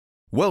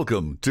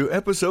Welcome to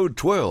episode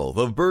 12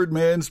 of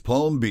Birdman's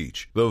Palm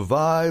Beach, the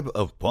vibe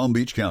of Palm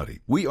Beach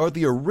County. We are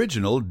the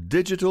original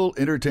digital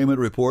entertainment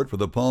report for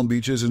the Palm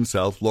Beaches in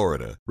South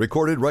Florida.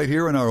 Recorded right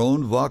here in our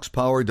own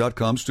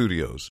VoxPower.com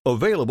studios.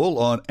 Available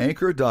on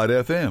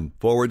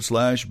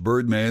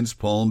anchor.fm/Birdman's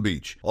Palm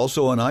Beach.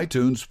 Also on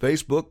iTunes,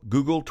 Facebook,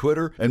 Google,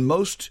 Twitter, and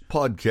most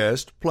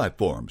podcast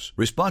platforms.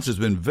 Response has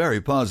been very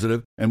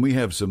positive, and we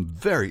have some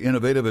very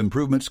innovative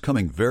improvements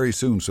coming very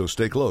soon, so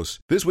stay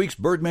close. This week's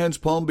Birdman's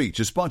Palm Beach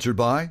is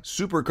sponsored by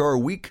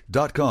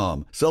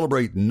SupercarWeek.com.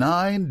 Celebrate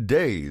 9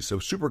 days of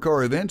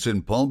supercar events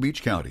in Palm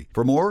Beach County.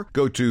 For more,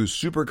 go to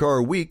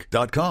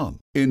SupercarWeek.com.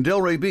 In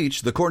Delray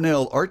Beach, the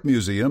Cornell Art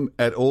Museum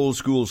at Old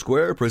School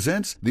Square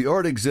presents the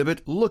art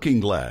exhibit Looking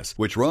Glass,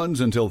 which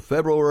runs until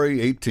February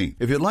 18th.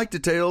 If you'd like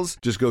details,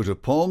 just go to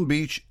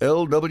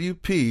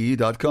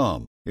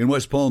PalmBeachLWP.com. In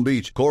West Palm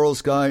Beach, Coral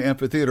Sky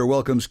Amphitheater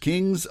welcomes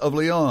Kings of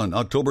Leon,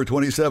 October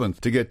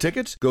 27th. To get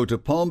tickets, go to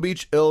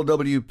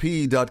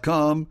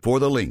PalmBeachLWP.com for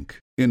the link.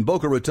 In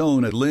Boca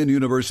Raton at Lynn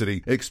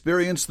University,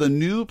 experience the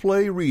new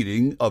play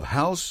reading of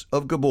House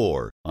of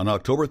Gabor on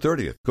October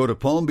 30th. Go to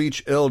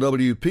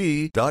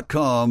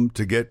PalmBeachLWP.com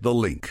to get the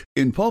link.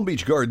 In Palm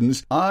Beach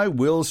Gardens, I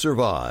Will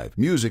Survive.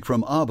 Music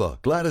from ABBA,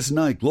 Gladys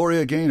Knight,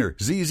 Gloria Gaynor,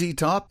 ZZ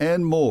Top,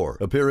 and more.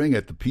 Appearing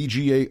at the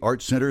PGA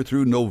Art Center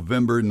through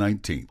November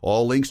 19th.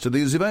 All links to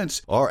these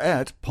events are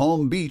at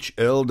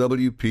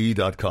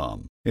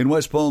PalmBeachLWP.com. In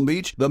West Palm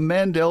Beach, the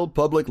Mandel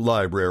Public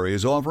Library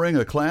is offering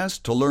a class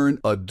to learn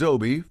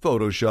Adobe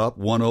Photoshop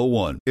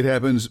 101. It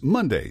happens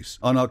Mondays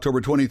on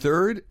October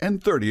 23rd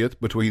and 30th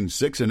between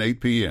 6 and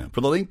 8 p.m. For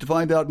the link to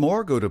find out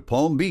more, go to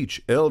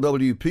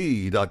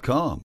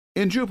PalmBeachLWP.com.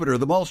 In Jupiter,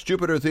 the Maltz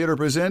Jupiter Theater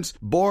presents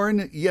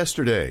Born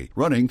Yesterday,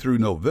 running through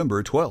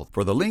November 12th.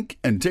 For the link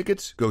and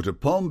tickets, go to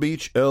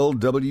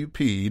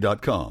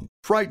PalmBeachLWP.com.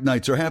 Fright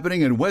Nights are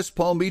happening in West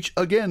Palm Beach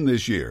again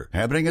this year,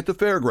 happening at the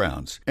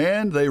fairgrounds,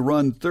 and they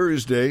run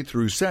Thursday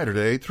through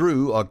Saturday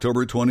through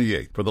October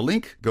 28th. For the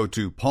link, go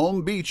to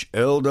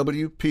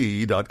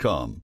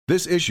PalmBeachLWP.com.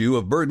 This issue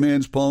of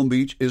Birdman's Palm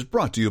Beach is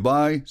brought to you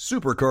by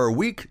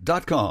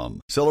SupercarWeek.com.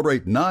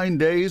 Celebrate 9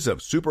 days of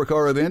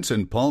supercar events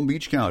in Palm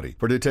Beach County.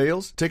 For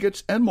details,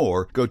 tickets, and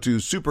more, go to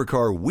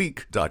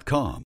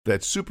SupercarWeek.com.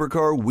 That's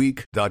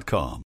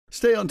SupercarWeek.com.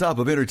 Stay on top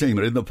of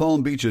entertainment in the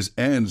Palm Beaches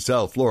and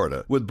South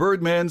Florida with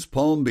Birdman's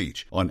Palm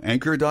Beach on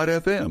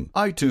Anchor.fm,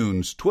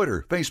 iTunes,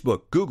 Twitter,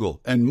 Facebook, Google,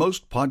 and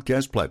most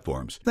podcast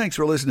platforms. Thanks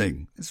for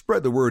listening.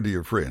 Spread the word to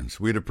your friends.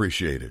 We'd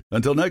appreciate it.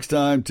 Until next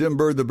time, Tim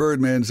Bird the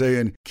Birdman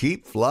saying,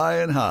 keep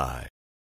flying high.